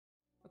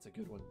That's a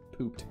good one.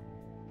 Pooped.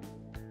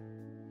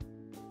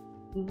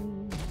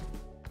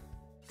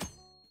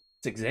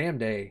 It's exam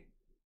day.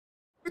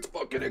 It's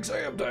fucking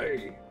exam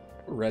day.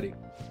 We're ready.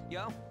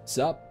 Yo.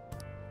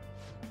 Sup?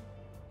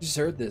 Just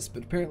heard this,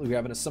 but apparently we're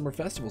having a summer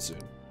festival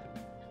soon.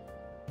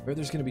 I heard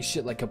there's gonna be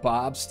shit like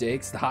kebabs,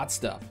 steaks, the hot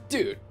stuff.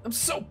 Dude, I'm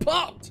so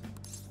pumped!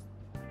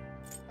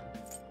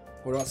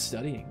 What about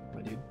studying,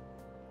 my dude?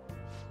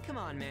 Come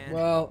on, man.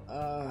 Well,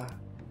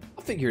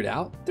 I'll figure it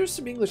out. There's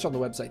some English on the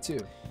website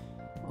too.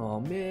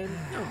 Oh man,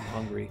 I'm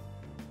hungry.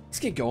 Let's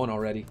get going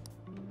already.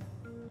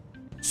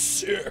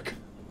 Sick!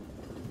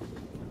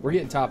 We're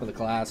getting top of the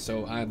class,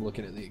 so I'm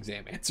looking at the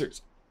exam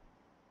answers.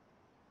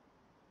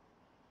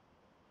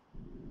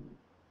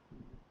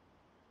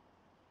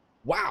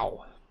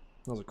 Wow!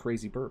 That was a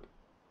crazy burp.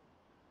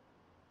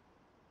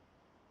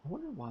 I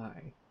wonder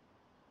why.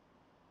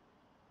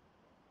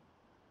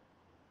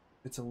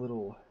 It's a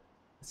little...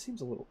 It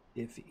seems a little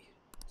iffy.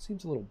 It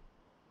seems a little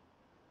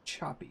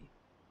choppy.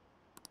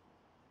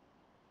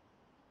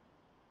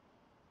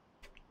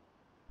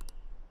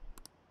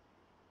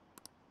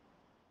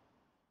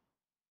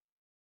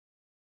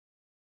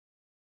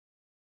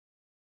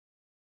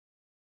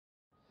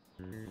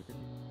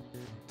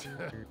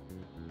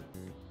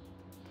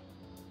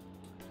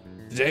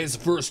 Today is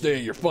the first day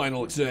of your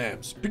final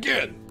exams.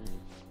 Begin!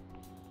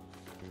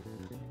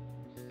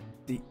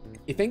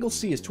 If angle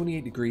C is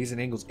 28 degrees and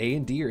angles A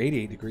and D are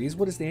 88 degrees,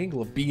 what is the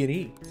angle of B and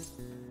E?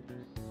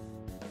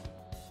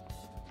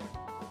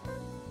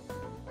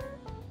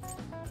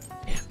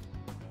 Man,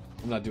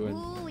 I'm not doing.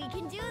 Ooh, we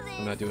can do this.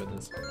 I'm not doing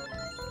this.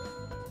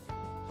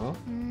 Huh?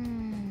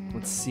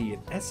 Let's see,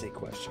 an essay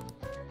question.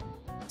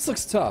 This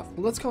looks tough,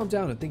 but let's calm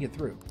down and think it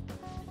through.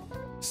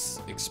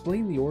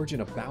 Explain the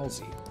origin of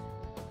Bowsy.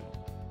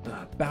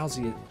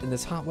 Bowsy in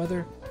this hot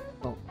weather?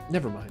 Well,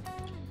 never mind.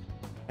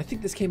 I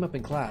think this came up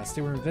in class.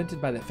 They were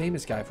invented by that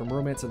famous guy from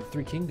Romance of the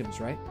Three Kingdoms,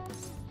 right?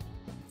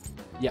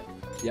 Yep.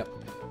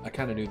 I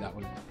kind of knew that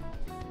one.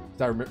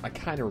 I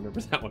kind of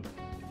remember that one.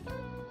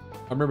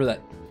 I remember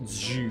that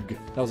Zhug.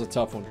 That was a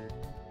tough one.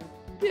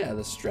 Yeah,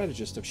 the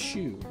strategist of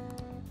Shu.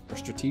 Or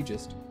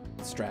strategist.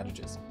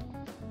 Strategist.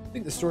 I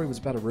think the story was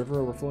about a river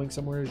overflowing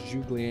somewhere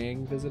Zhuge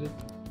Liang visited.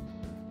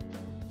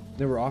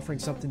 They were offering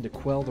something to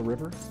quell the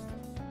river.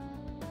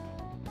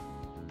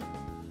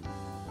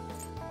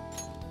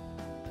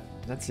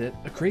 That's it.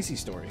 A crazy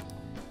story.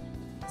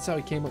 That's how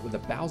he came up with the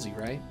Bowsy,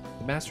 right?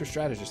 The master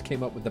strategist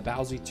came up with the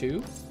Bowsy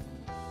too?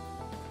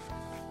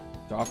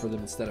 To offer them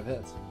instead of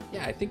heads.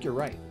 Yeah, I think you're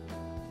right.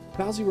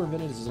 Bowsy were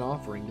invented as an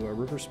offering to a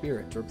river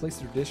spirit to replace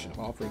the tradition of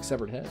offering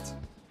severed heads.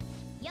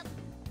 Yep.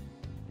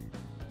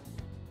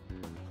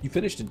 You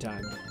finished in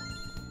time.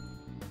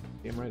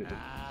 Damn right it did.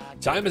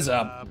 Time is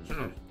up.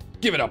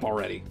 Give it up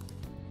already.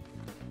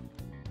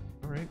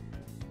 Alright.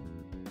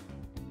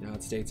 Now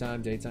it's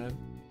daytime.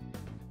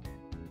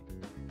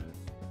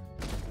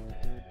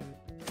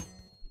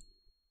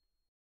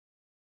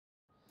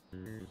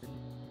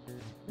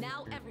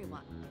 Now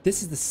everyone.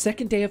 This is the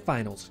second day of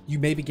finals. You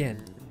may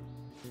begin.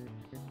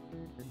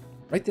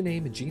 Write the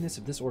name and genus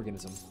of this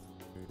organism.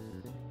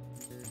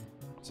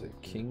 Is it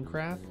king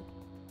crab?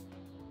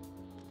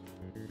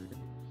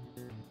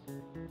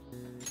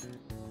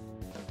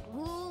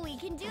 Ooh, we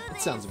can do this.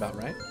 That sounds about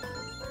right.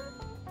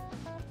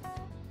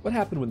 What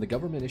happened when the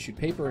government issued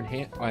paper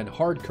and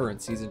hard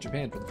currencies in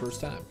Japan for the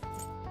first time?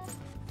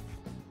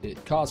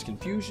 It caused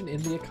confusion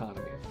in the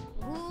economy.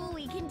 Ooh,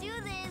 we can do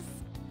this.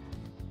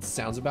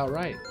 Sounds about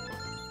right.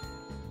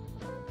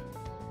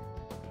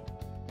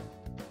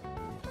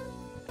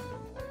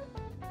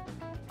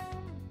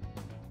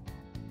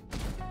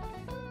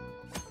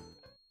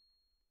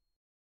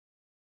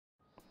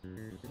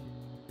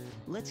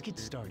 Let's get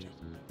started.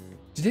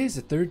 Today is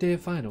the third day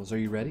of finals. Are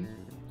you ready?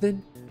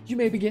 Then you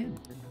may begin.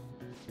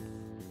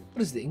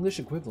 What is the English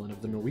equivalent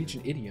of the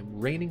Norwegian idiom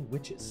raining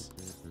witches?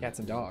 Cats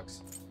and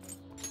dogs.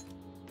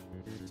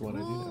 That's what I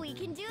do Ooh, know. we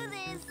can do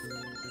this.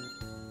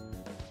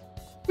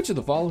 Which of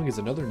the following is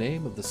another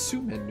name of the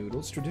sumen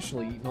noodles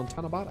traditionally eaten on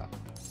Tanabata?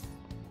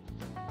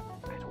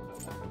 I don't know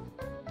that one.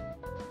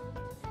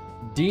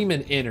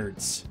 Demon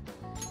innards.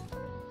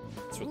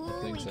 That's what the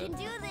Ooh, thing we said. can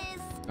do this.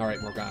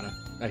 Alright, Morgana.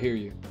 I hear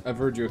you. I've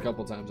heard you a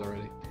couple times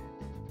already.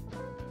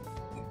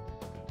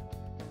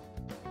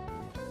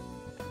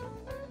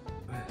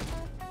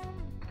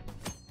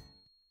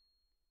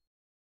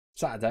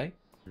 Saturday.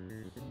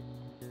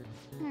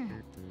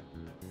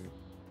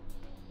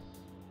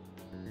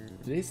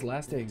 Today's the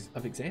last day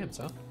of exams,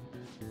 huh?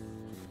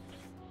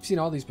 You've seen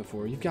all these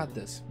before. You've got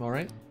this,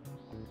 alright?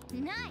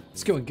 Nice.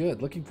 It's going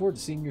good. Looking forward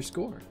to seeing your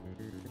score.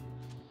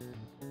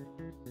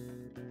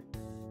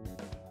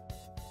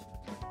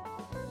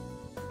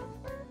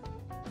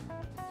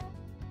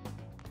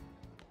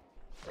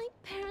 My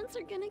parents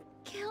are gonna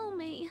kill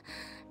me.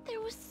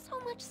 There was so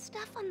much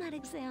stuff on that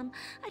exam.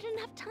 I didn't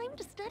have time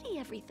to study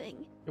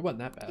everything. It wasn't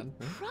that bad.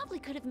 Huh? Probably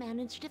could have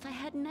managed if I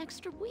had an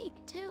extra week,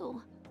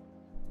 too.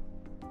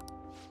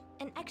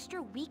 An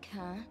extra week,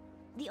 huh?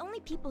 The only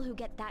people who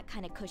get that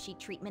kind of cushy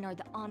treatment are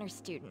the honor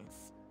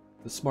students.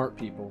 The smart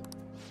people.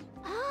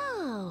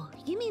 Oh,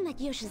 you mean like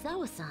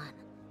Yoshizawa-san.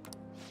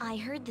 I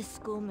heard the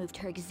school moved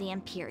her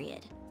exam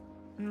period.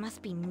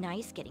 Must be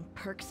nice getting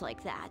perks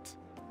like that.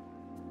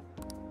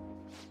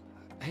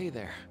 Hey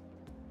there.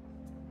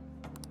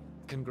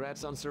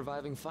 Congrats on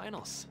surviving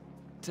finals.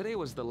 Today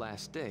was the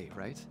last day,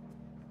 right?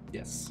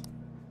 Yes.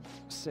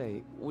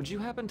 Say, would you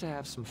happen to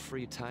have some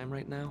free time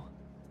right now?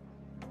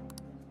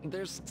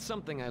 There's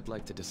something I'd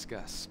like to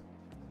discuss.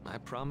 I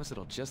promise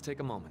it'll just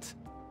take a moment.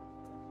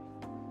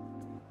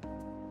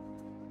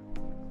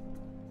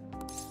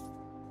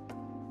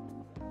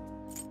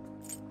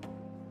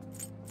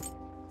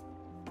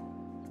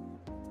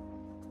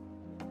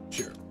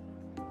 Sure.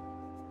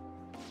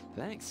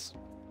 Thanks.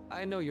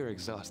 I know you're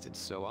exhausted,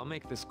 so I'll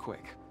make this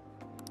quick.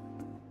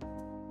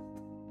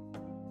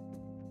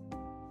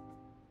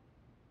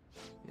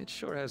 It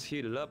sure has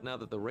heated up now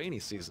that the rainy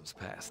season's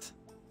passed.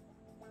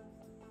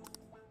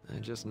 I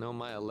just know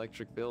my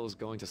electric bill is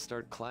going to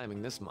start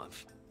climbing this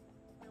month.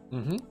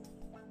 Mm-hmm.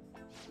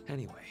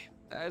 Anyway,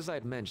 as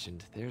I'd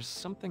mentioned, there's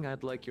something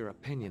I'd like your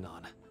opinion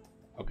on.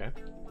 Okay.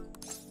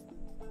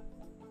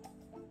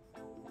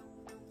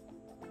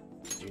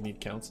 Do you need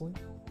counseling?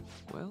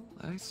 Well,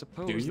 I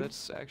suppose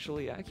that's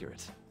actually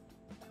accurate.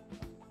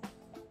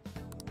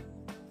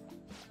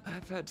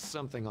 I've had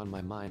something on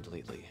my mind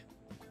lately,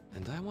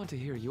 and I want to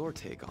hear your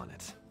take on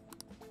it.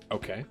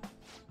 Okay.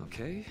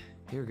 Okay,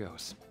 here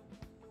goes.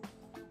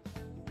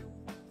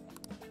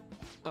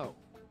 Oh,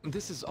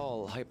 this is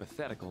all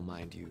hypothetical,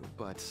 mind you,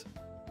 but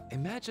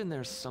imagine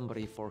there's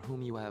somebody for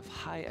whom you have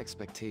high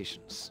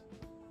expectations.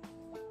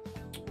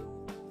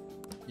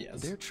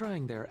 Yes. They're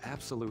trying their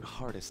absolute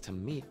hardest to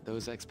meet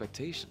those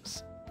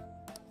expectations.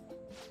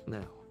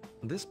 Now,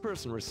 this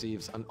person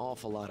receives an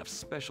awful lot of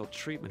special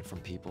treatment from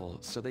people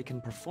so they can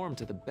perform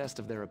to the best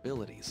of their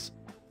abilities.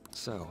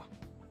 So,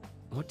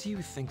 what do you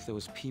think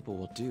those people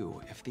will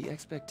do if the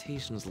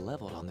expectations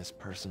leveled on this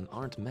person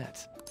aren't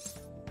met?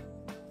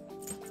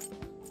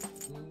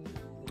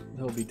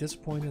 They'll be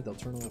disappointed, they'll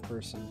turn on that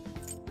person.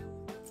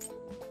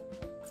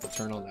 They'll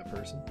turn on that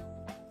person.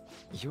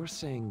 You're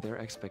saying their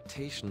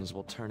expectations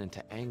will turn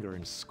into anger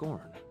and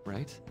scorn,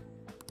 right?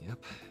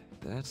 Yep,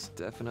 that's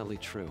definitely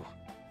true.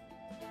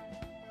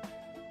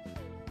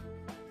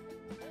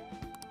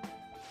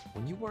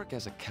 When you work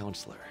as a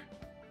counselor,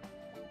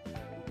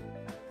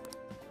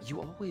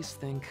 you always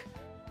think,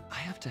 I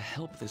have to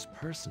help this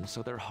person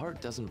so their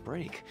heart doesn't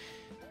break.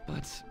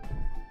 But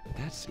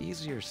that's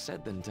easier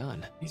said than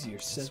done. Easier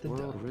said than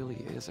This world done.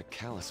 really is a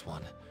callous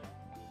one.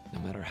 No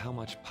matter how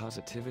much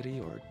positivity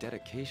or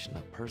dedication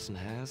a person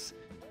has,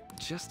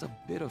 just a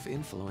bit of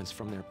influence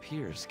from their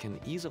peers can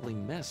easily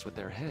mess with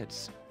their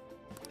heads.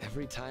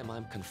 Every time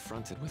I'm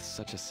confronted with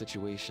such a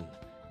situation,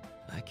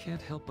 I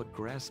can't help but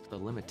grasp the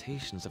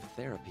limitations of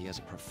therapy as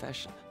a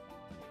profession.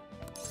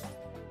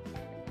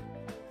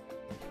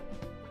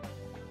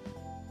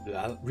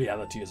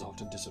 Reality is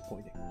often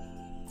disappointing.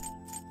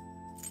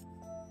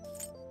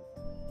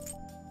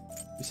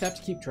 You just have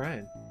to keep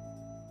trying.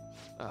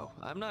 Oh,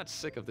 I'm not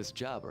sick of this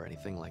job or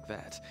anything like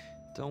that.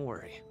 Don't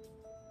worry.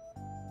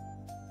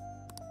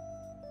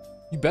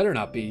 You better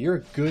not be. You're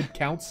a good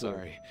counselor.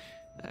 Sorry,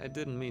 I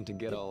didn't mean to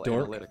get all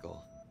Dork.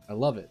 analytical. I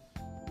love it.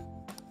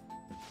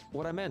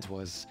 What I meant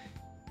was,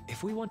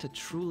 if we want to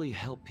truly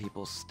help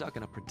people stuck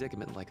in a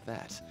predicament like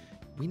that,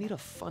 we need a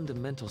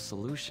fundamental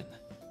solution.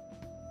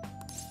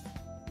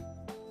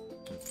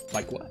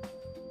 Like what?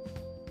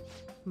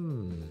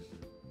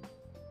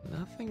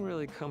 Nothing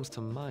really comes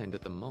to mind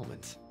at the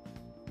moment.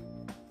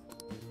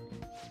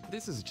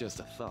 This is just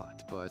a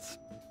thought, but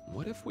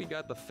what if we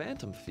got the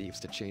Phantom Thieves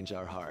to change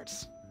our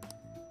hearts?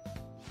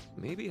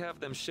 Maybe have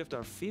them shift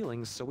our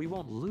feelings so we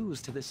won't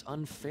lose to this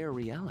unfair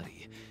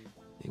reality.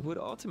 It would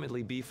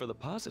ultimately be for the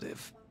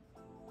positive.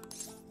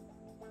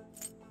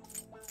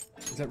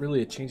 Is that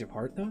really a change of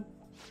heart, though?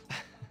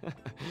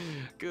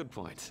 Good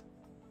point.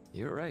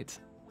 You're right.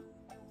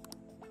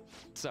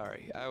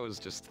 Sorry, I was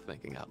just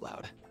thinking out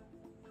loud.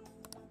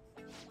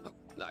 Oh,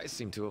 I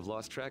seem to have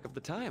lost track of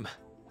the time.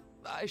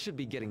 I should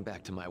be getting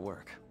back to my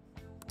work.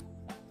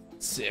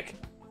 Sick.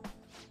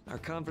 Our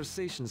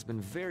conversation's been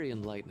very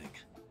enlightening.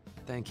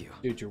 Thank you.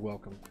 Dude, you're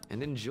welcome.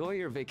 And enjoy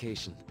your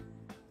vacation.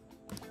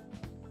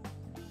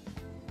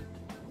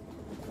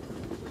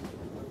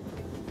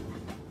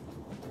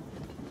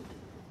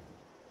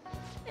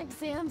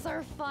 Exams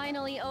are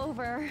finally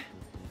over.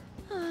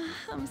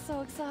 I'm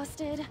so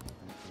exhausted.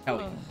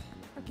 Hell yeah.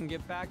 I can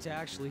get back to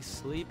actually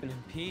sleeping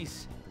in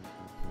peace.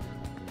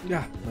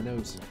 Yeah, my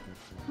nose.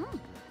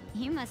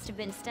 You must have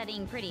been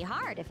studying pretty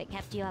hard if it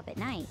kept you up at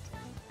night.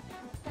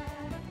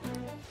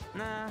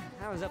 Nah,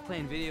 I was up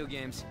playing video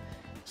games.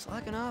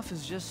 Slacking off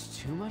is just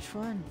too much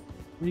fun.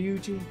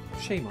 Ryuji,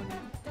 shame on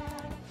you.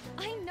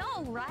 I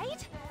know,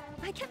 right?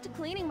 I kept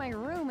cleaning my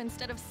room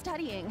instead of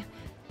studying.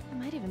 I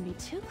might even be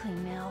too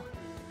clean now.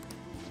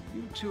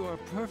 You two are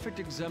perfect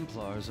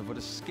exemplars of what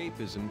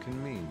escapism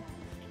can mean.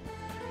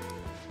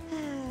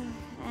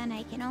 And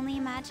I can only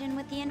imagine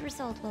what the end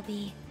result will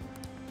be.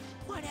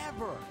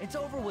 Whatever, it's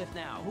over with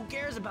now. Who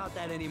cares about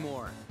that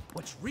anymore?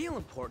 What's real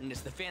important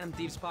is the Phantom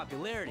Thieves'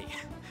 popularity.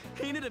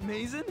 Ain't it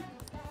amazing?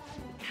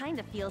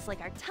 kinda feels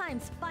like our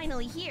time's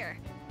finally here.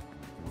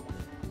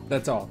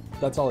 That's all.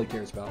 That's all he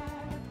cares about.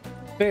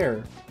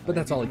 Fair, but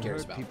that's all he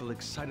cares about. People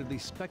excitedly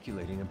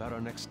speculating about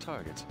our next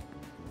target.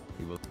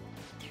 He will.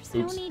 There's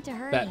Oops. no need to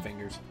hurry. Fat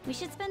fingers. We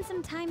should spend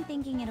some time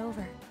thinking it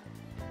over.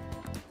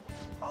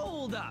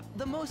 Hold up.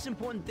 The most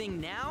important thing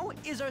now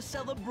is our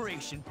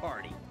celebration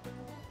party.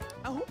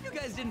 I hope you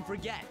guys didn't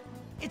forget.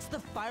 It's the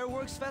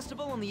fireworks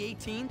festival on the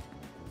 18th.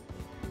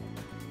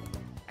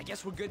 I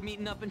guess we're good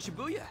meeting up in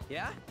Shibuya,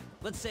 yeah?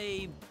 Let's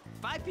say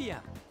 5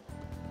 p.m.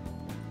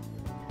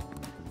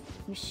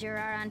 You sure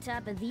are on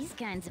top of these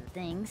kinds of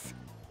things.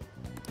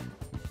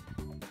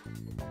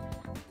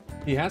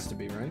 He has to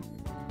be, right?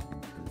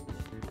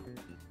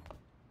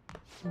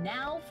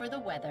 Now for the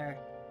weather.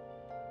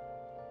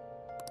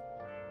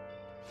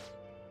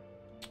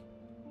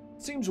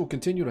 Seems we'll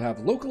continue to have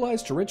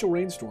localized torrential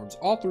rainstorms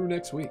all through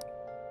next week.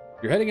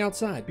 If you're heading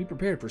outside, be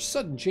prepared for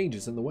sudden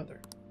changes in the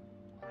weather.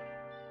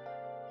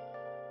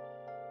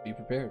 Be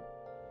prepared.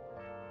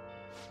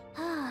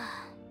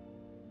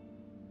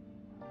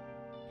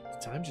 The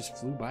time just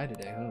flew by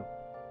today, huh?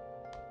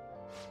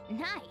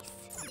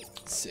 Nice.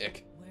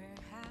 Sick.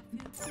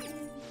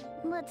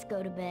 Let's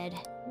go to bed.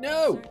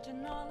 No!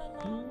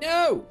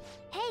 No!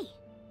 Hey!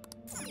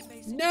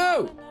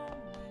 No!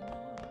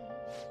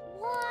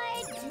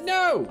 What?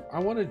 No! I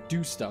want to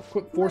do stuff.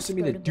 Quit forcing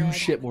me Let's to go to do bed.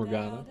 shit,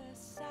 Morgana.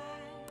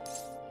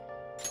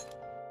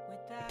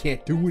 I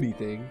can't do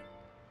anything.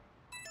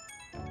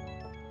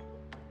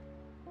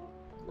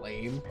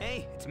 Lame.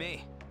 Hey, it's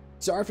me.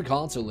 Sorry for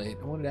calling so late.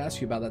 I wanted to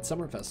ask you about that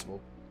summer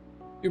festival.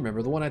 You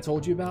remember the one I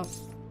told you about?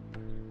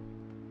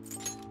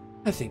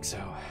 I think so.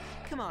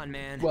 Come on,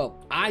 man.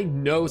 Well, I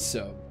know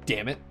so.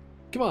 Damn it.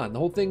 Come on, the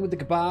whole thing with the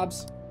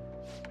kebabs?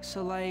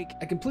 So, like...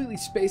 I completely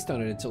spaced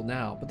on it until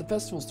now, but the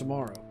festival's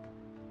tomorrow.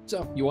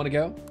 So, you want to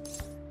go?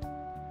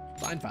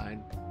 Fine,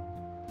 fine.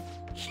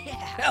 Yeah!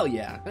 Hell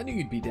yeah, I knew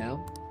you'd be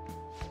down.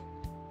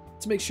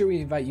 Let's make sure we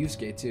invite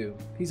Yusuke too.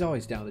 He's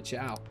always down to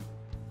chow.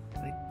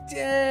 I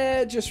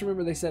did just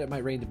remember they said it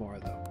might rain tomorrow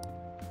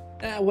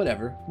though.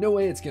 Whatever. No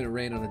way it's gonna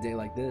rain on a day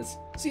like this.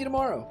 See you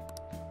tomorrow.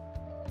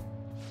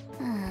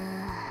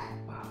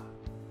 Wow.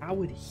 How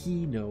would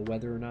he know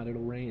whether or not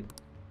it'll rain?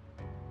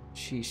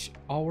 Sheesh,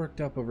 all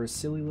worked up over a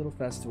silly little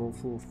festival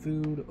full of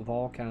food of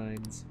all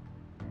kinds.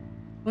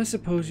 Well, I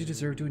suppose you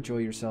deserve to enjoy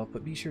yourself,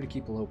 but be sure to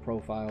keep a low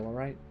profile,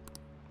 alright?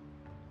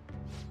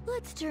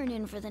 Let's turn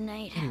in for the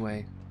night.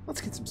 Anyway, let's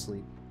get some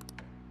sleep.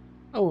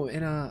 Oh,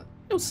 and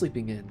no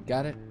sleeping in,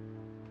 got it?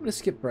 I'm gonna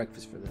skip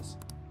breakfast for this.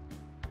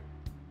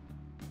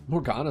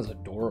 Morgana's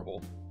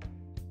adorable.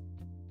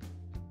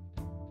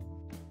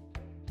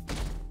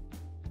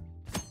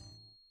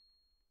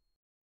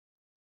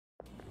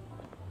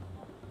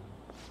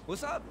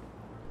 What's up?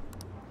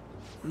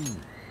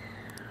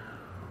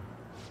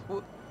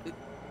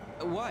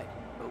 What?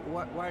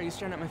 Why are you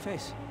staring at my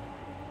face?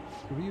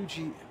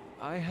 Ryuji,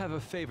 I have a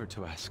favor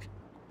to ask.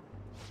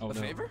 Oh, A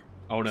favor?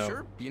 Oh no.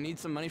 Sure. You need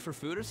some money for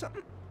food or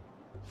something?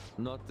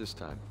 Not this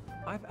time.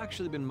 I've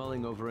actually been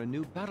mulling over a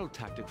new battle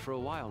tactic for a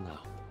while now,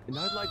 and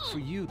I'd like for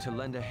you to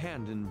lend a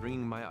hand in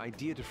bringing my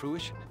idea to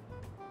fruition.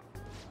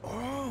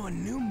 Oh, a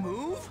new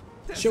move?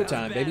 That Showtime,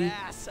 sounds baby.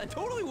 badass. I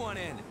totally want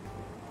in.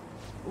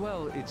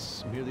 Well,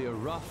 it's merely a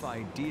rough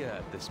idea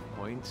at this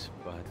point,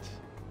 but...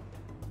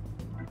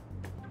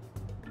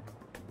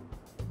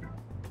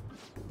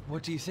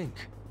 What do you think?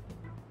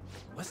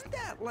 Wasn't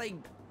that, like,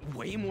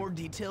 way more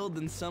detailed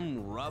than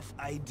some rough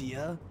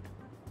idea?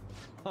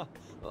 Huh,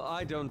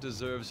 I don't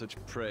deserve such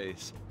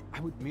praise. I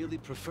would merely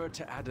prefer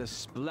to add a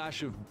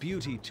splash of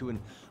beauty to an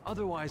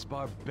otherwise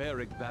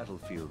barbaric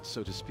battlefield,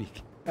 so to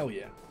speak. Hell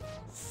yeah.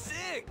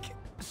 Sick!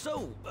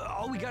 So,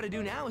 all we gotta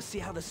do now is see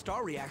how the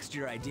star reacts to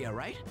your idea,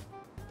 right?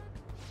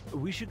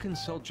 We should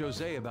consult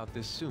Jose about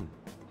this soon.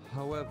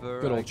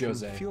 However, Good old I can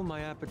Jose. feel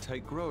my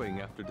appetite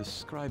growing after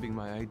describing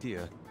my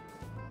idea.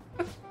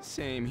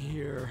 Same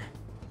here.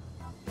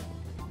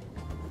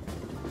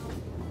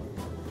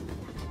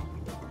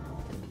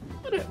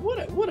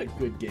 What a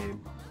good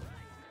game.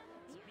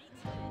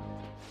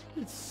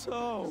 It's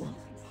so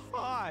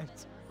hot.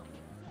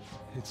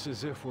 It's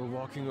as if we're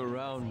walking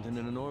around in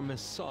an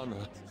enormous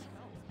sauna.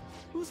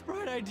 Whose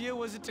bright idea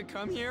was it to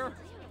come here?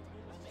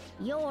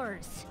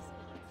 Yours.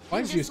 Why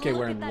is Just Yusuke look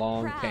wearing at that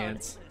long crowd.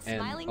 pants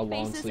and Smiling a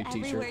long faces sleeve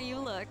everywhere t-shirt? you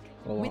look.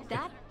 With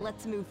that,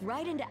 let's move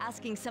right into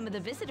asking some of the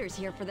visitors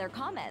here for their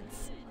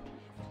comments.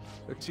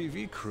 A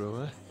TV crew,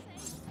 huh?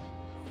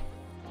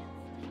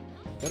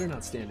 Better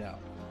not stand out.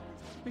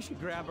 We should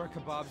grab our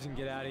kebabs and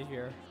get out of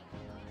here.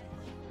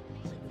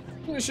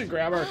 We should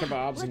grab our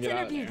kebabs Let's and get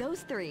out of interview there.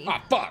 those three.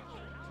 Ah, fuck!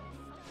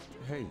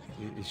 Hey,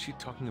 is she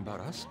talking about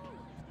us?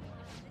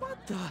 What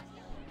the?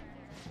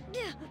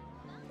 Yeah.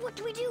 What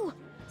do we do?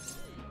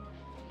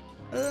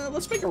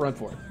 Let's make a run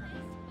for it.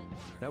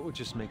 That would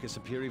just make us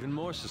appear even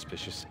more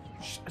suspicious.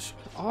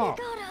 Oh,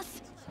 Got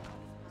us.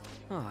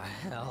 Oh,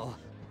 hell.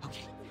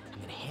 Okay, I'm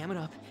gonna ham it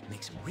up and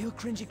make some real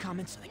cringy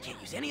comments so they can't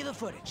use any of the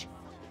footage.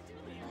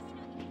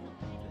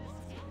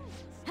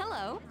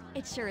 Hello.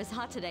 It sure is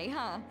hot today,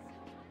 huh?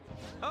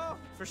 Oh,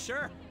 for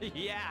sure.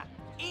 Yeah.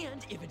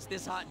 And if it's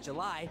this hot in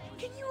July,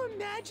 can you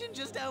imagine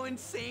just how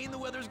insane the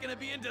weather's gonna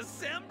be in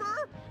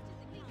December?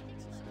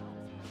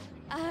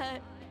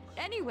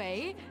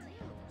 Anyway,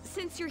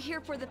 since you're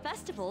here for the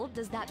festival,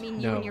 does that mean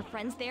you No. and your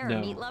friends there No.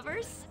 are meat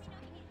lovers?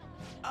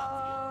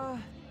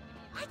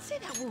 I'd say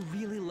that we're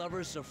really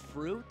lovers of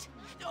fruit.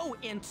 Oh,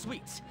 and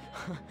sweets.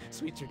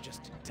 Sweets are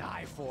just to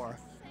die for.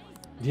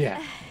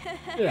 Yeah.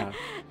 Yeah.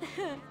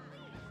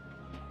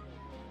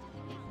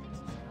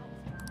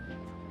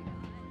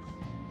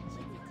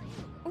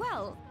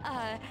 Well,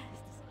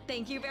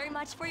 thank you very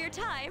much for your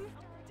time.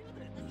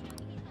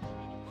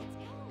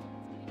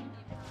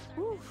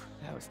 Whew,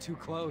 that was too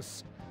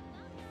close.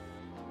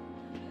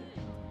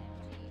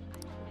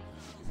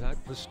 That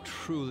was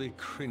truly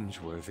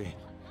cringeworthy.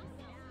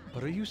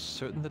 But are you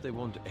certain that they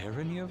won't air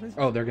any of it?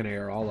 Oh, they're gonna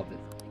air all of it.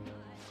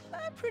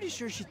 I'm pretty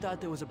sure she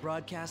thought there was a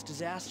broadcast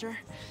disaster.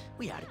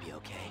 We ought to be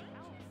okay.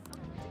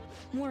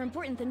 More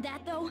important than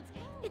that, though,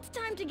 it's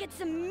time to get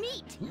some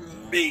meat.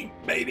 Meat,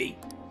 baby.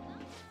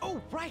 Oh,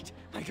 right,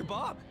 my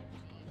kebab.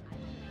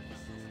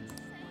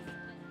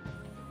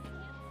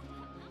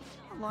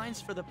 The lines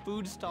for the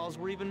food stalls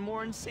were even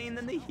more insane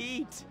than the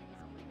heat.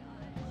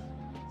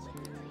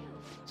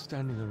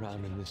 Standing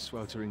around in this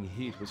sweltering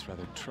heat was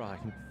rather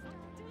trying.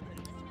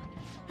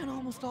 And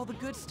almost all the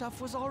good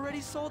stuff was already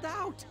sold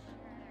out.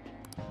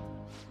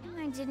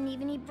 I didn't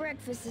even eat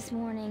breakfast this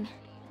morning.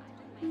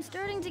 I'm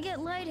starting to get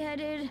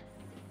lightheaded.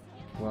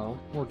 Well,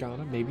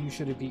 Morgana, maybe you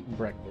should have eaten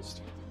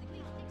breakfast.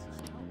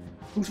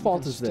 Whose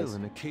fault is Still, this?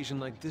 an occasion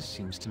like this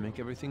seems to make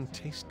everything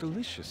taste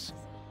delicious.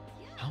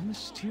 How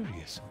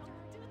mysterious.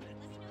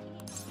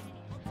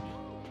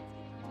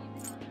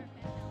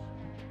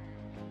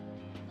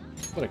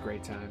 What a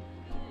great time.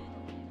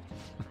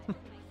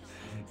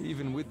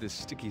 Even with the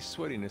sticky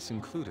sweatiness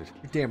included.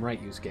 You're damn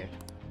right, Yusuke.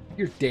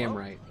 You're damn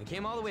Well, right. We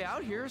came all the way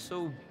out here,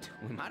 so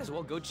we might as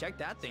well go check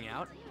that thing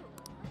out.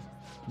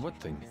 What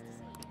thing?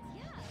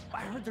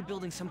 I heard they're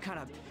building some kind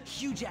of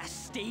huge-ass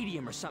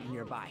stadium or something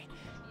nearby.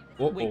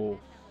 Uh-oh. Wait,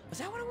 was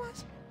that what it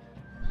was?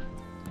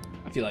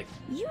 I feel like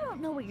You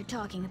don't know what you're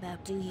talking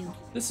about, do you?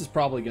 this is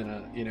probably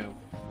gonna, you know,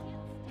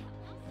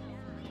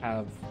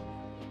 have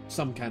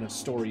some kind of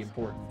story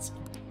importance.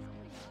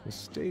 A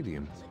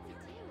stadium.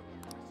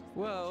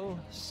 Well,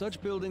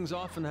 such buildings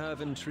often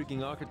have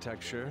intriguing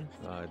architecture.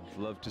 I'd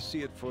love to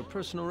see it for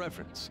personal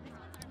reference.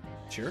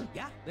 Sure.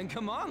 Yeah, then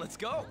come on, let's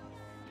go.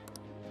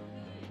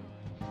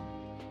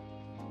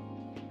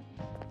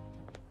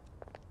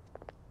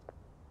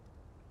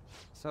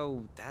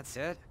 So, that's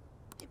it?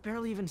 It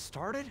barely even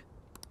started?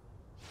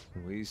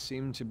 We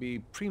seem to be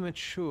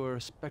premature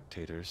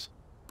spectators.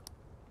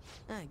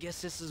 I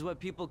guess this is what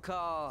people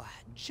call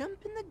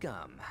jumping the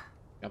gum.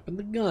 Up in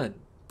the gun,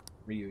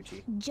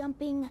 Ryuji.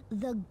 Jumping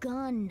the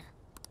gun.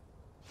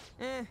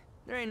 There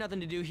ain't nothing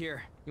to do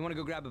here. You wanna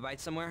go grab a bite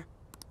somewhere?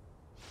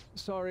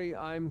 Sorry,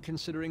 I'm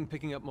considering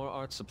picking up more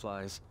art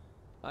supplies.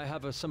 I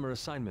have a summer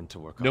assignment to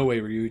work on. No way,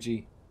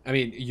 Ryuji. I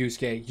mean,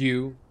 Yusuke,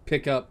 you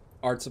pick up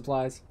art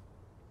supplies?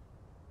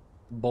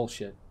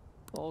 Bullshit.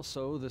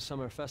 Also, the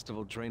summer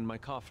festival drained my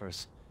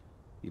coffers.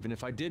 Even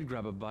if I did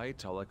grab a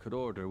bite, all I could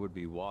order would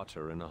be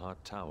water and a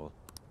hot towel.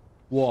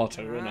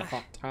 Water in a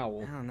hot towel.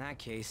 Well, in that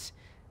case,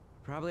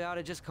 probably ought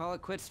to just call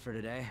it quits for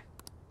today.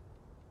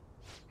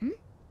 Hey,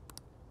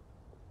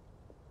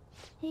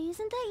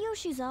 isn't that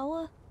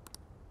Yoshizawa?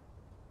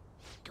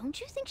 Don't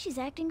you think she's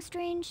acting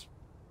strange?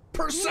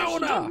 Yeah, she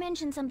Persona! did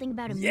mention something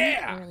about a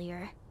Yeah! meat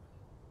earlier.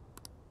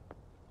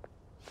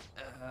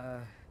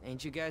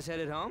 Ain't you guys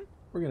headed home?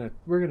 We're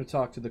gonna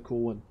talk to the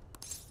cool one.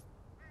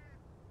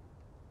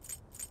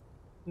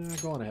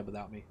 Go on ahead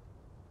without me.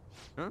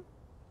 Huh?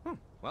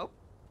 Well,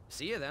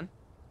 see you then.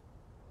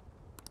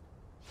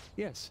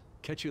 Yes,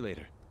 catch you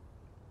later.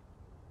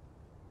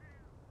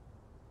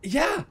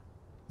 Yeah!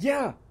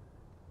 Yeah!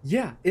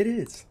 Yeah, it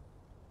is.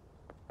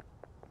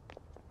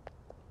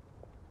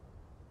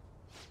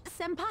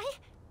 Senpai?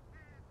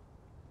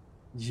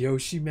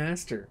 Yoshi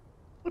Master.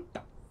 What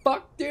the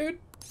fuck, dude?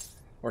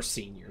 Or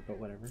senior, but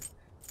whatever.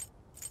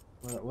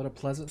 What a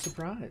pleasant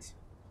surprise.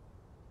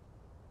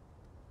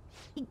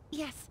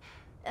 Yes.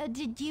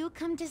 Did you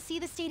come to see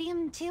the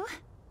stadium too?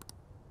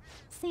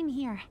 Same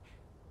here.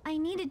 I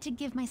needed to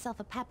give myself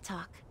a pep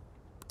talk.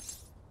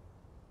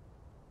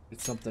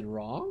 Is something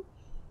wrong?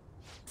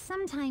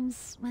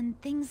 Sometimes, when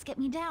things get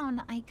me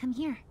down, I come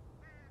here.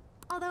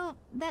 Although,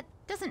 that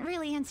doesn't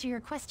really answer your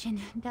question,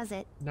 does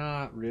it?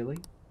 Not really.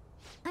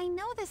 I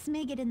know this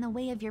may get in the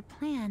way of your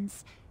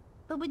plans,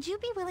 but would you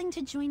be willing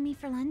to join me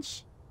for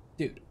lunch?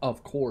 Dude,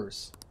 of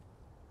course.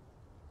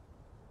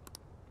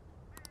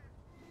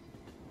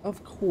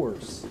 Of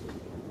course.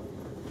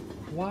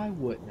 Why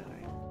wouldn't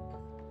I?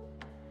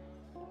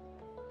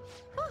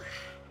 Whew,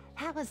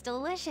 that was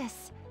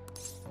delicious.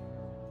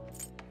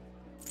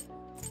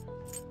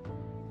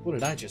 What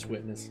did I just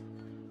witness?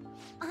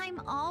 I'm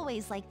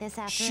always like this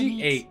after a She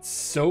meet. ate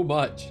so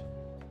much.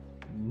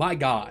 My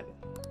God.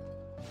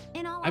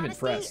 In all I'm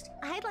honesty, impressed.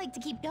 I'd like to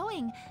keep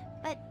going,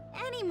 but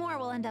any more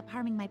will end up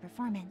harming my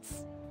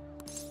performance.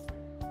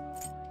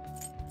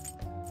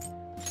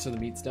 So the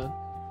meat's done?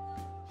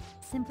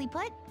 Simply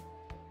put,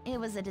 it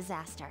was a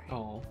disaster.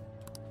 Oh.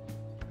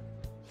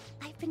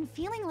 I've been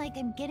feeling like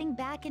I'm getting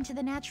back into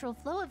the natural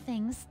flow of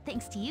things,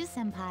 thanks to you,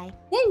 Senpai.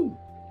 Woo!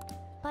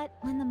 But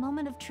when the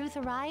moment of truth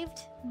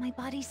arrived, my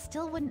body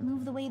still wouldn't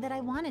move the way that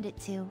I wanted it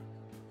to.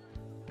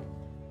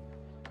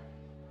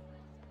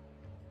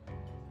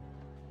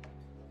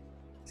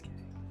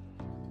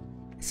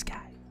 This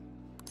guy.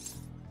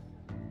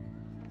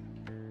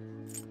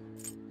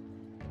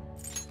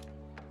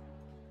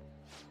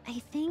 I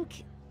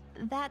think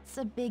that's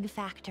a big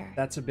factor.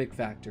 That's a big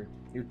factor.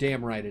 You're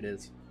damn right it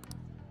is.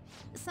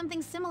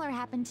 Something similar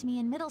happened to me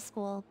in middle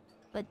school,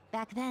 but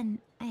back then,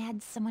 I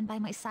had someone by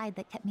my side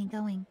that kept me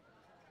going.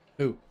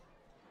 Who?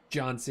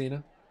 John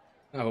Cena?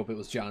 I hope it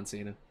was John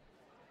Cena.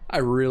 I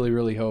really,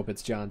 really hope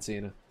it's John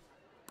Cena.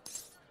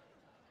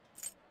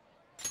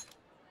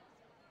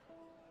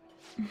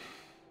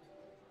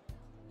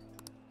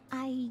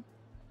 I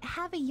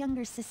have a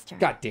younger sister.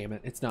 God damn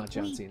it, it's not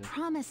John We Cena.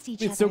 promised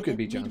each It other still could that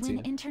be John we'd Cena.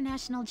 win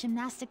international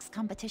gymnastics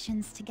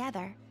competitions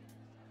together.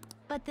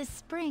 But this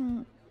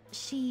spring,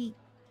 she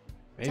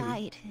Maybe.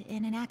 died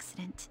in an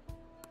accident.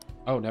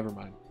 Oh, never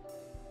mind.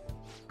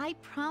 I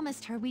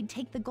promised her we'd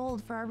take the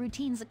gold for our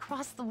routines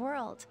across the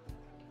world.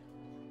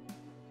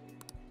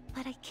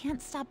 But I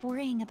can't stop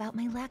worrying about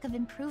my lack of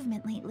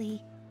improvement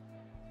lately.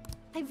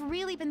 I've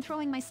really been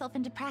throwing myself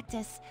into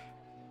practice,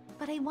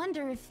 but I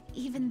wonder if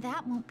even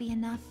that won't be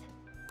enough.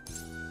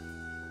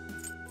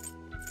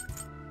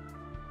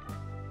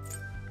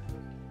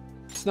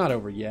 It's not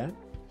over yet.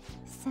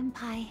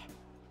 Senpai,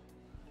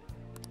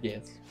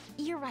 Yes.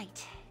 you're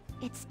right.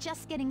 It's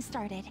just getting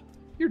started.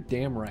 You're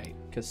damn right,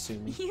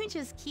 Kasumi. You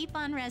just keep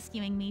on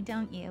rescuing me,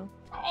 don't you?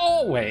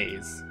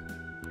 Always!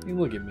 You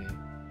look at me.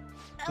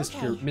 Okay,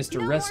 Mr. no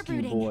more Rescue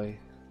brooding. Boy.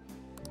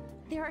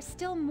 There are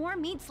still more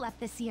meets left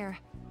this year.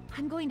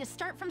 I'm going to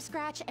start from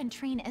scratch and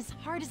train as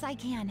hard as I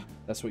can.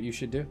 That's what you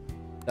should do.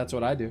 That's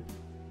what I do.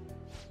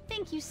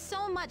 Thank you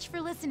so much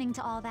for listening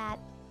to all that.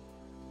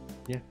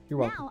 Yeah, you're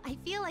welcome. Now I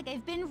feel like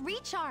I've been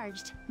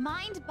recharged.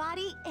 Mind,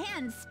 body,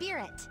 and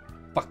spirit.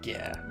 Fuck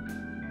yeah.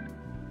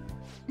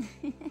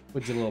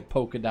 With your little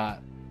polka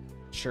dot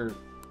shirt.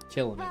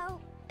 Killing it.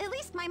 Well, at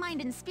least my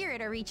mind and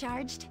spirit are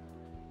recharged.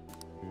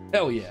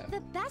 Hell yeah.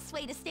 The best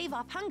way to stave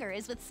off hunger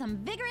is with some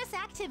vigorous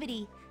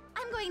activity.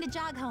 I'm going to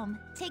jog home.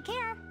 Take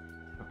care.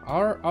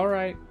 All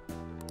right.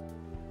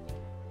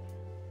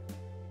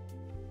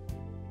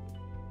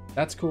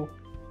 That's cool.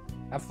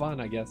 Have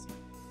fun, I guess.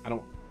 I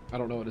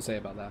don't know what to say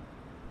about that.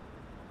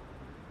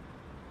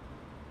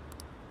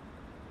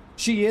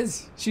 She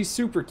is. She's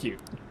super cute.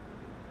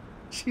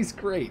 She's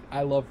great.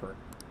 I love her.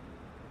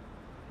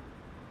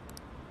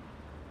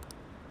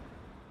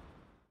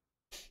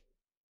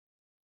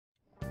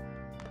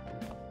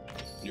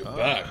 You're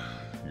back.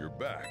 You're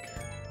back.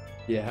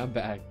 Yeah, I'm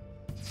back.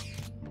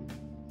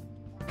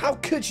 How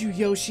could you,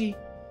 Yoshi?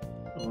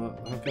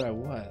 How could I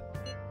what?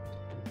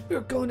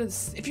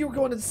 If you were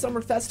going to the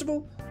summer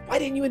festival, why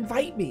didn't you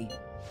invite me?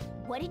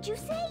 What did you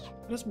say?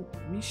 How does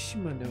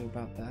Mishima know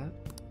about that?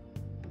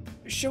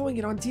 They're showing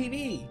it on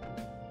TV.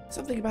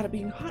 Something about it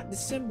being hot in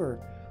December,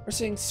 or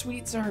saying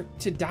sweets are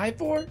to die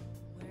for.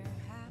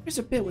 There's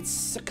a bit with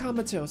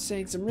Sakamoto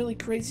saying some really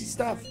crazy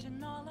stuff.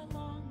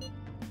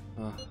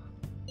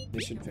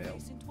 Mission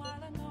failed.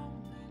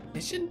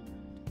 Mission?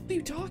 What are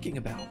you talking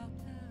about?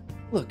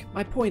 Look,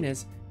 my point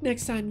is,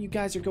 next time you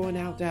guys are going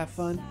out to have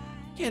fun,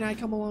 can't I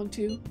come along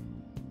too?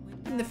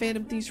 I'm the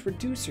Phantom Thieves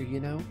producer, you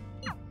know.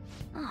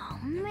 Oh,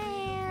 Are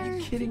man.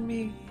 you kidding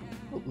me?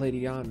 Hope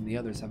Lady Ann and the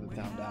others haven't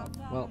found out.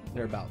 Well,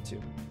 they're about to.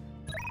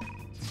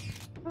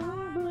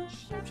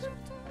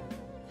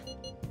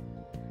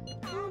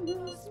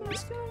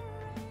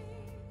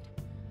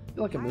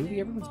 Feel like a movie?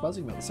 Everyone's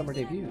buzzing about the summer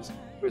debuts.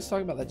 We were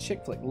talking about that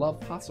chick flick, Love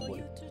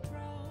Possibly.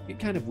 Get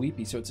kind of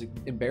weepy, so it's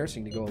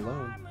embarrassing to go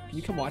alone. Can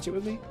you come watch it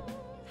with me?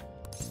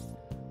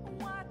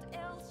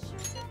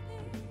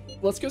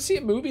 Let's go see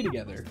a movie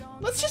together.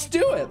 Let's just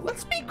do it.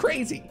 Let's be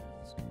crazy.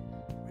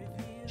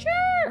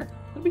 Sure,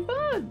 it'll be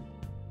fun.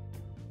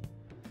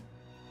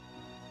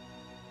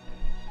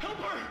 Help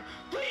her!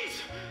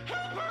 Please!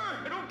 Help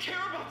her! I don't care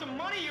about the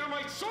money or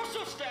my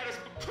social status,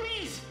 but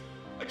please!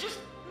 I just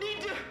need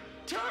to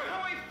tell her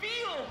how I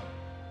feel!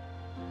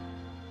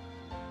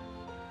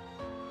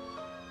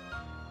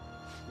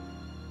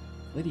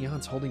 Lady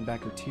Ann's holding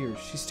back her tears.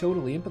 She's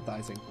totally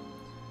empathizing.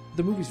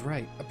 The movie's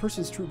right. A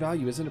person's true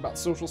value isn't about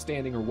social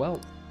standing or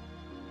wealth.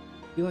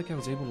 I feel like I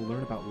was able to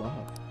learn about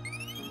love.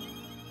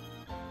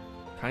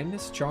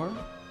 Kindness? Charm?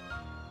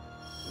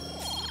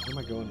 Where am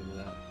I going into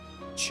that?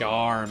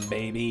 Charm,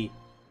 baby.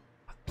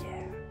 Fuck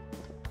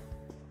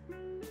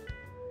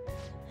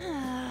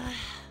yeah.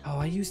 Oh,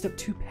 I used up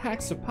 2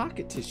 packs of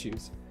pocket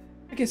tissues.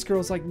 I guess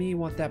girls like me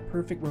want that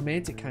perfect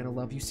romantic kind of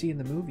love you see in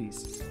the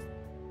movies.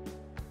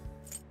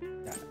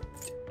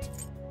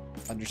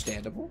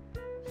 Understandable.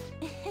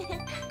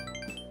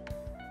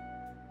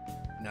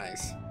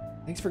 Nice.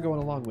 Thanks for going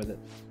along with it.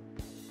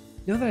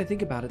 Now that I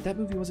think about it, that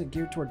movie wasn't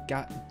geared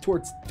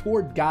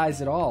toward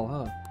guys at all,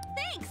 huh?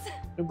 Thanks!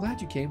 I'm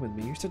glad you came with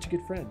me. You're such a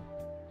good friend.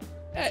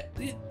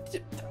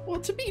 Well,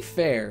 to be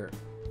fair,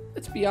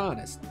 let's be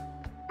honest.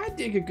 I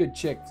dig a good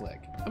chick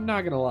flick. I'm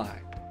not gonna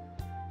lie.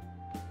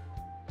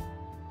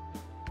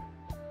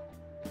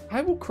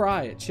 I will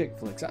cry at chick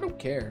flicks. I don't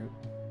care.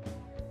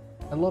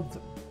 I love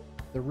them.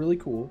 They're really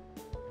cool.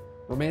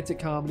 Romantic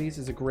comedies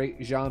is a great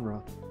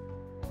genre.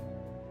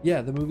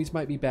 Yeah, the movies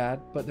might be bad,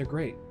 but they're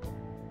great.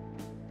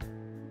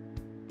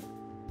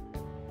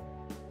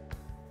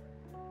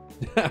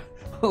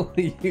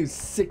 Only used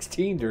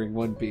 16 during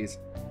One Piece.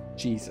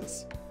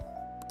 Jesus.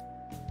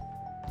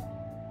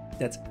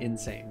 That's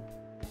insane.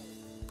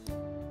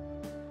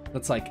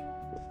 That's like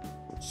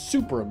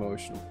super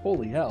emotional.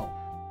 Holy hell.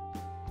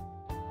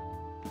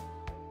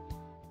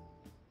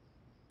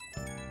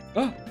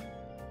 Ah!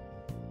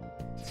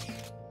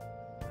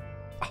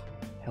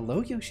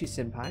 Hello,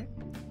 Yoshi-senpai.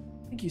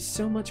 Thank you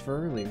so much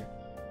for earlier.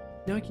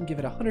 Now I can give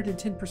it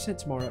 110%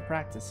 tomorrow at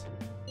practice.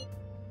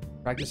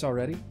 Practice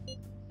already?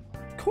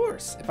 Of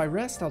course! If I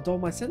rest, I'll dull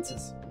my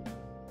senses.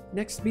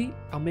 Next meet,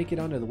 I'll make it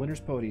onto the winner's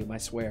podium, I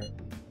swear.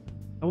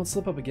 I won't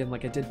slip up again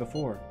like I did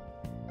before.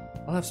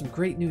 I'll have some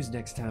great news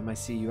next time I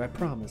see you, I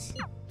promise.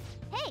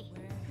 Hey!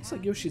 Looks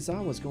like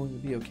Yoshizawa's going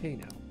to be okay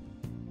now.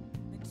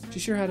 She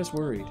sure had us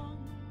worried.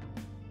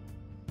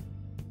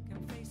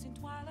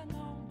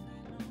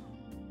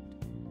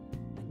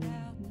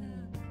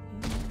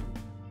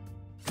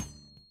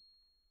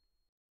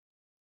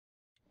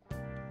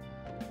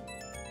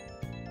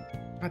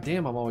 God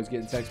damn, I'm always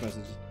getting text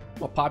messages.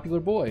 I'm a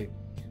popular boy.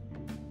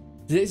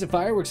 Today's a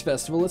fireworks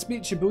festival. Let's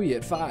meet Shibuya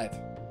at 5.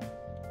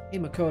 Hey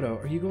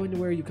Makoto, are you going to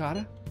wear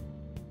yukata?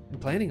 I'm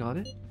planning on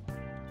it.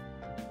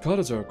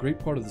 Yukatas are a great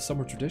part of the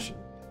summer tradition.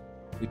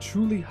 They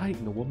truly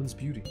heighten a woman's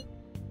beauty.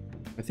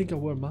 I think I'll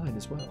wear mine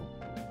as well.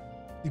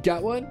 You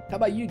got one? How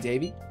about you,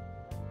 Davey?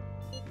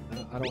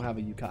 I don't have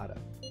a yukata.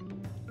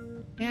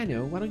 Yeah, I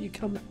know. Why don't you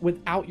come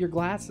without your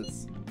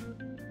glasses?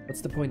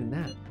 What's the point in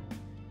that?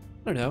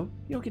 I don't know.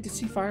 You don't get to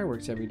see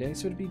fireworks every day,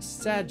 so it'd be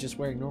sad just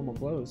wearing normal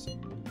clothes.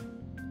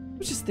 I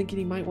was just thinking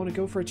he might want to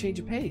go for a change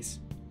of pace.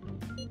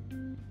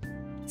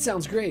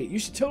 Sounds great. You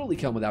should totally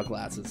come without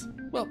glasses.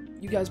 Well,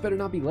 you guys better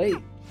not be late.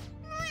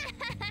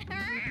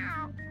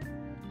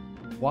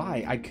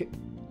 Why? I could...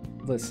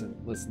 Listen.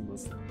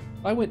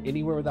 If I went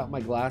anywhere without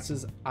my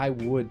glasses, I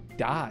would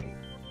die.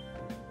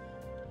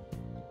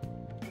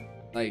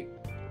 Like,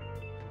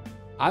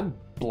 I'm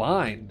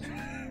blind.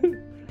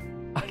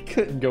 I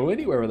couldn't go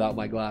anywhere without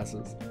my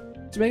glasses.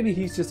 So maybe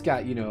he's just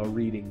got, you know, a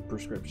reading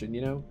prescription,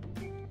 you know?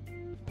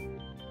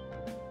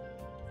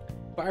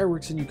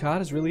 Fireworks and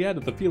yukatas really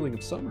added the feeling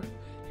of summer.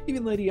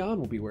 Even Lady Ann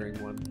will be wearing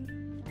one.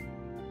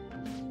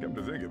 Come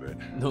to think of it.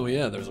 Oh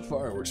yeah, there's a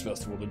fireworks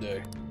festival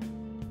today.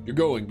 You're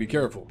going, be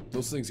careful.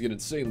 Those things get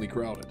insanely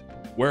crowded.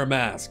 Wear a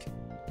mask.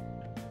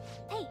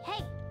 Hey!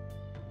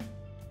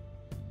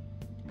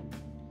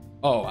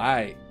 Oh,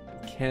 I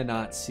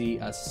cannot see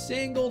a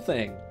single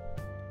thing.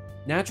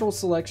 Natural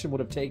selection would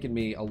have taken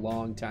me a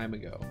long time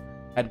ago,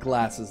 had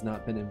glasses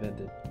not been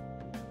invented.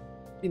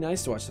 It'd be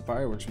nice to watch the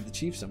fireworks with the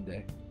chief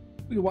someday.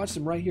 We could watch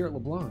them right here at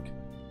LeBlanc.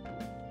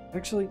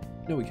 Actually,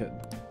 no we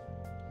couldn't.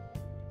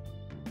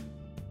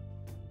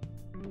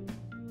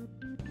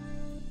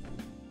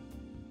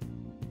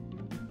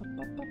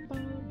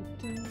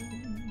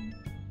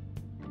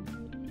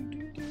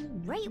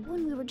 Right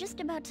when we were just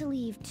about to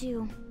leave,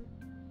 too.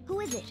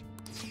 Who is it?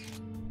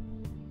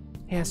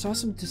 Hey, I saw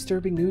some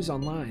disturbing news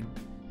online.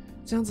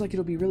 Sounds like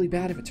it'll be really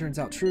bad if it turns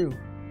out true.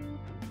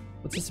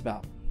 What's this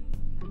about?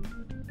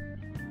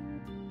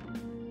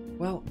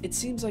 Well, it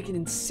seems like an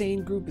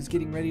insane group is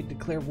getting ready to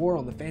declare war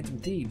on the Phantom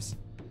Thieves.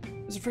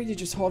 I was afraid to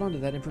just hold on to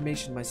that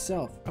information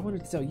myself. I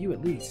wanted to tell you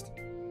at least.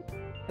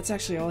 That's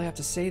actually all I have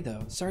to say,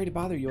 though. Sorry to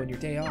bother you on your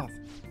day off.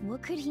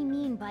 What could he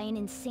mean by an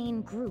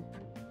insane group?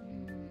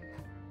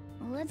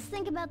 Let's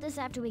think about this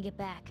after we get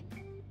back.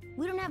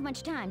 We don't have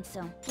much time,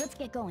 so let's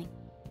get going.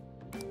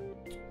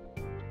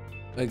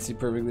 I could see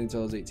perfectly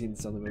until I was 18 and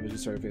suddenly my vision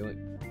started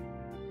failing.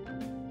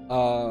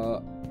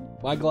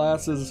 My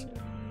glasses...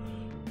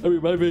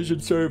 my vision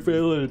started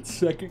failing in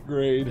 2nd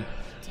grade.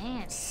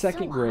 Damn,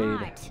 Second so grade.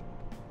 hot.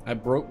 I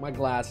broke my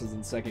glasses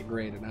in 2nd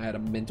grade and I had a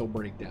mental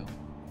breakdown.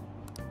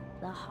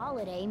 The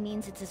holiday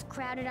means it's as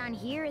crowded on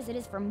here as it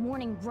is for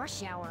morning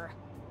rush hour.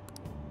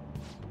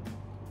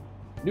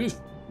 News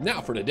now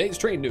for today's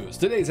train news.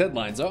 Today's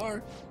headlines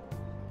are...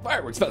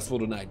 Fireworks Festival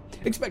tonight.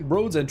 Expect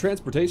roads and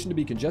transportation to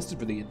be congested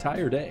for the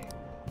entire day.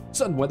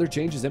 Sudden weather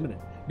change is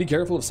imminent. Be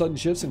careful of sudden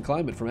shifts in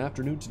climate from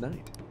afternoon to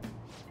night.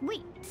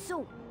 Wait,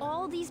 so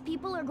all these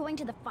people are going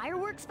to the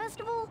fireworks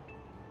festival?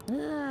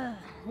 Ugh,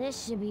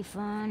 this should be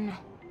fun.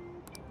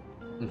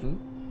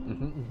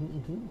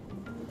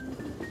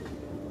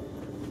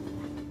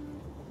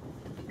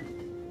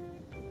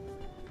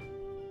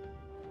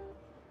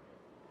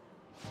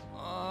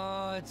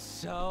 Oh, it's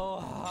so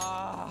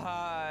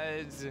hot.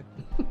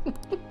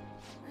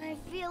 I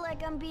feel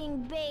like I'm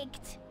being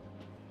baked.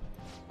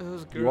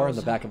 Those girls You are in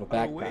the back of a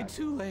are way backpack.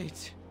 too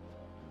late.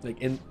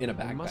 Like in a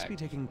backpack. It must be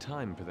taking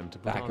time for them to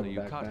put Back on of a a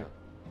yukata. backpack.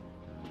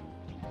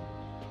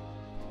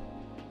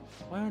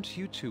 Why aren't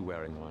you two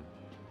wearing one?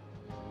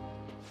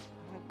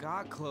 I don't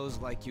got clothes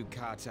like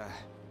Yukata.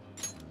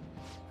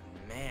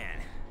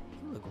 Man,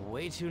 you look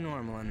way too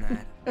normal in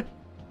that.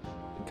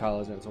 In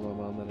college, I told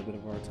my mom that I had a bit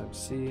of a hard time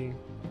seeing.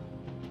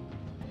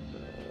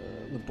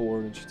 The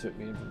board when she took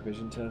me in for the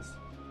vision test.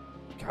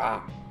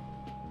 God.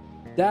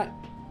 That...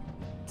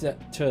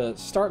 To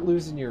start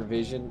losing your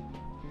vision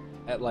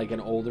at like an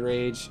older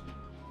age,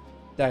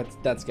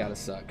 that's gotta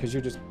suck. Because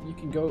you've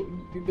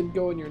been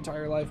going your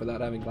entire life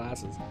without having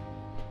glasses.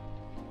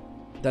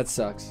 That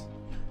sucks.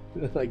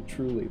 Like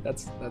truly,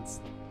 that's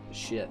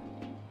shit.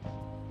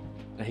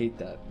 I hate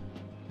that.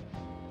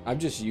 I'm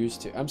just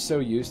used to.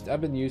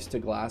 I've been used to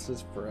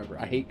glasses forever.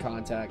 I hate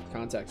contacts.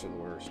 Contacts are the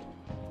worst.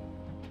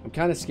 I'm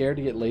kind of scared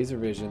to get laser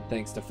vision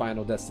thanks to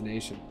Final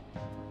Destination.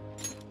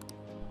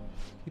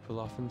 People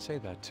often say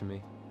that to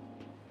me.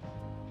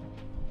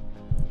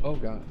 Oh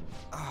god.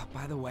 Oh,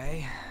 by the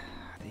way,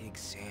 the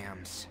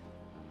exams.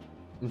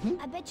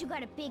 I bet you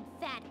got a big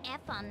fat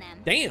F on them.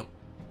 Damn.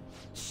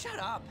 Shut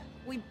up.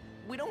 We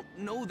don't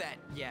know that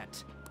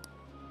yet.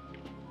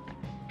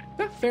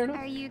 Fair enough.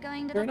 Are you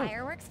going to Fair the enough.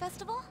 fireworks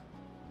festival?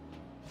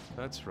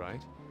 That's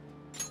right.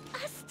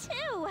 Us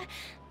too.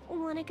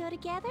 Wanna go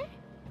together?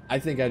 I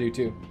think I do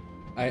too.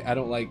 I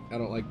don't like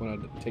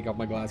when I take off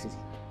my glasses,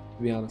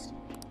 to be honest.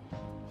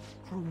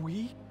 Are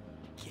we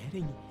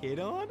getting hit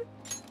on?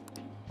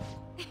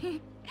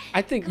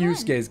 I think Come on,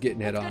 Yusuke's getting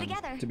hit let's go on,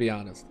 together. to be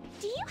honest.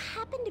 Do you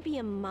happen to be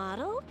a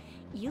model?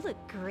 You look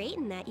great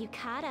in that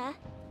yukata.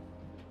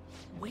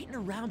 Waiting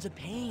around's a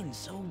pain,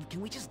 so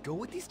can we just go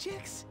with these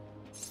chicks?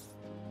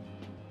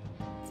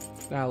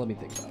 Now let me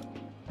think about it.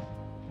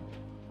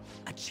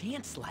 A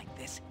chance like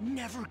this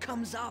never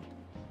comes up.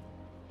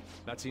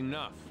 That's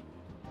enough.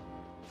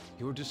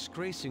 You're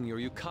disgracing your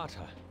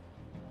yukata.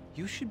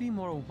 You should be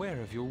more aware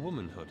of your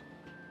womanhood.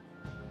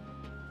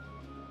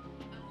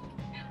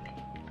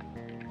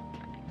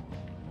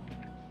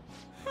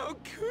 How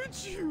could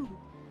you?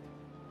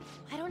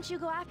 Why don't you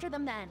go after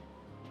them then?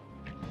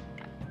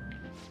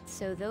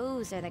 So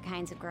those are the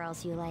kinds of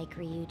girls you like,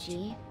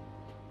 Ryuji.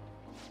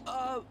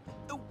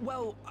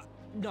 Well,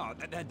 no,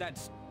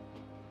 that's...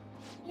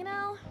 You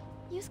know,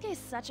 Yusuke's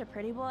such a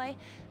pretty boy,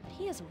 but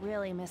he is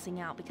really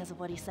missing out because of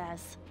what he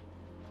says.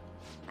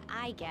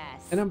 I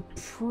guess. And I'm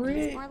He's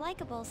pretty... more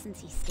likable since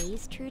he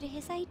stays true to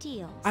his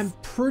ideals. I'm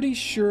pretty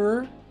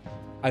sure...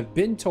 I've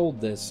been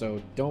told this,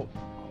 so don't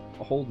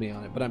hold me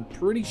on it, but I'm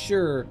pretty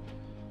sure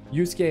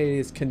Yusuke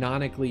is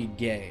canonically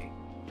gay.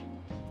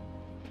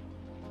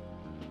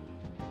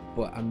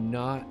 But I'm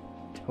not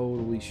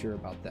totally sure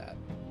about that.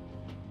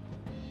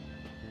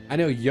 I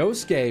know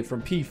Yosuke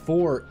from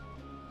P4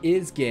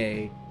 is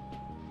gay,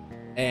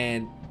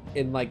 and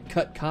in like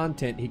cut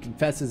content, he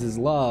confesses his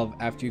love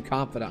after you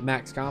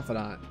max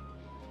confidant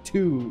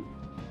to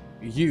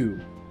you,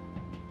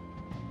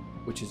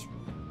 which is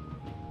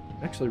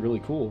actually really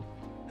cool.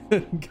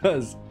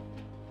 Because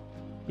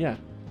yeah,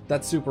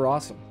 that's super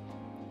awesome.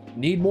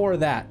 Need more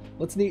of that.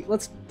 Let's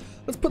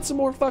put some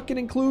more fucking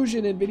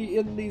inclusion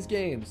in these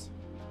games.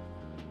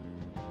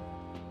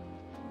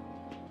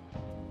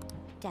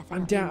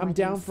 Definitely I'm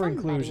down for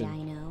inclusion. I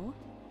know.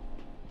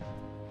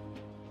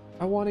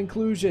 I want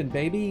inclusion,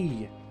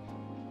 baby.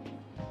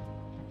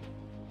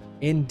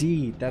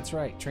 Indeed, that's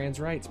right. Trans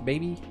rights,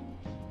 baby.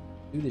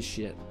 Do this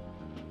shit.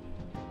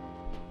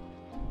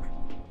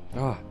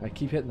 Ah, I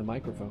keep hitting the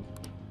microphone.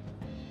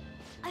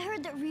 I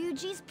heard that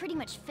Ryuji's pretty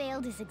much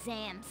failed his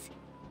exams.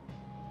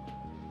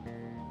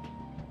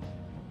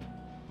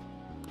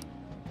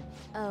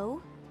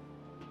 Oh?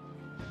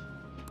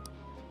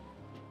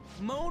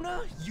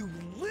 Mona, you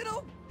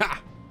little...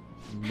 Ha!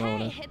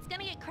 Mona. Hey, it's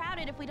gonna get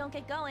crowded if we don't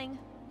get going.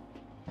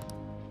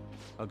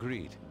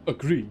 Agreed.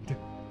 Agreed.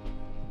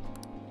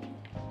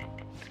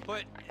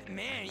 But,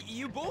 man,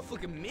 you both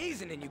look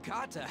amazing in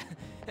yukata.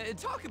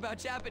 Talk about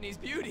Japanese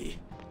beauty.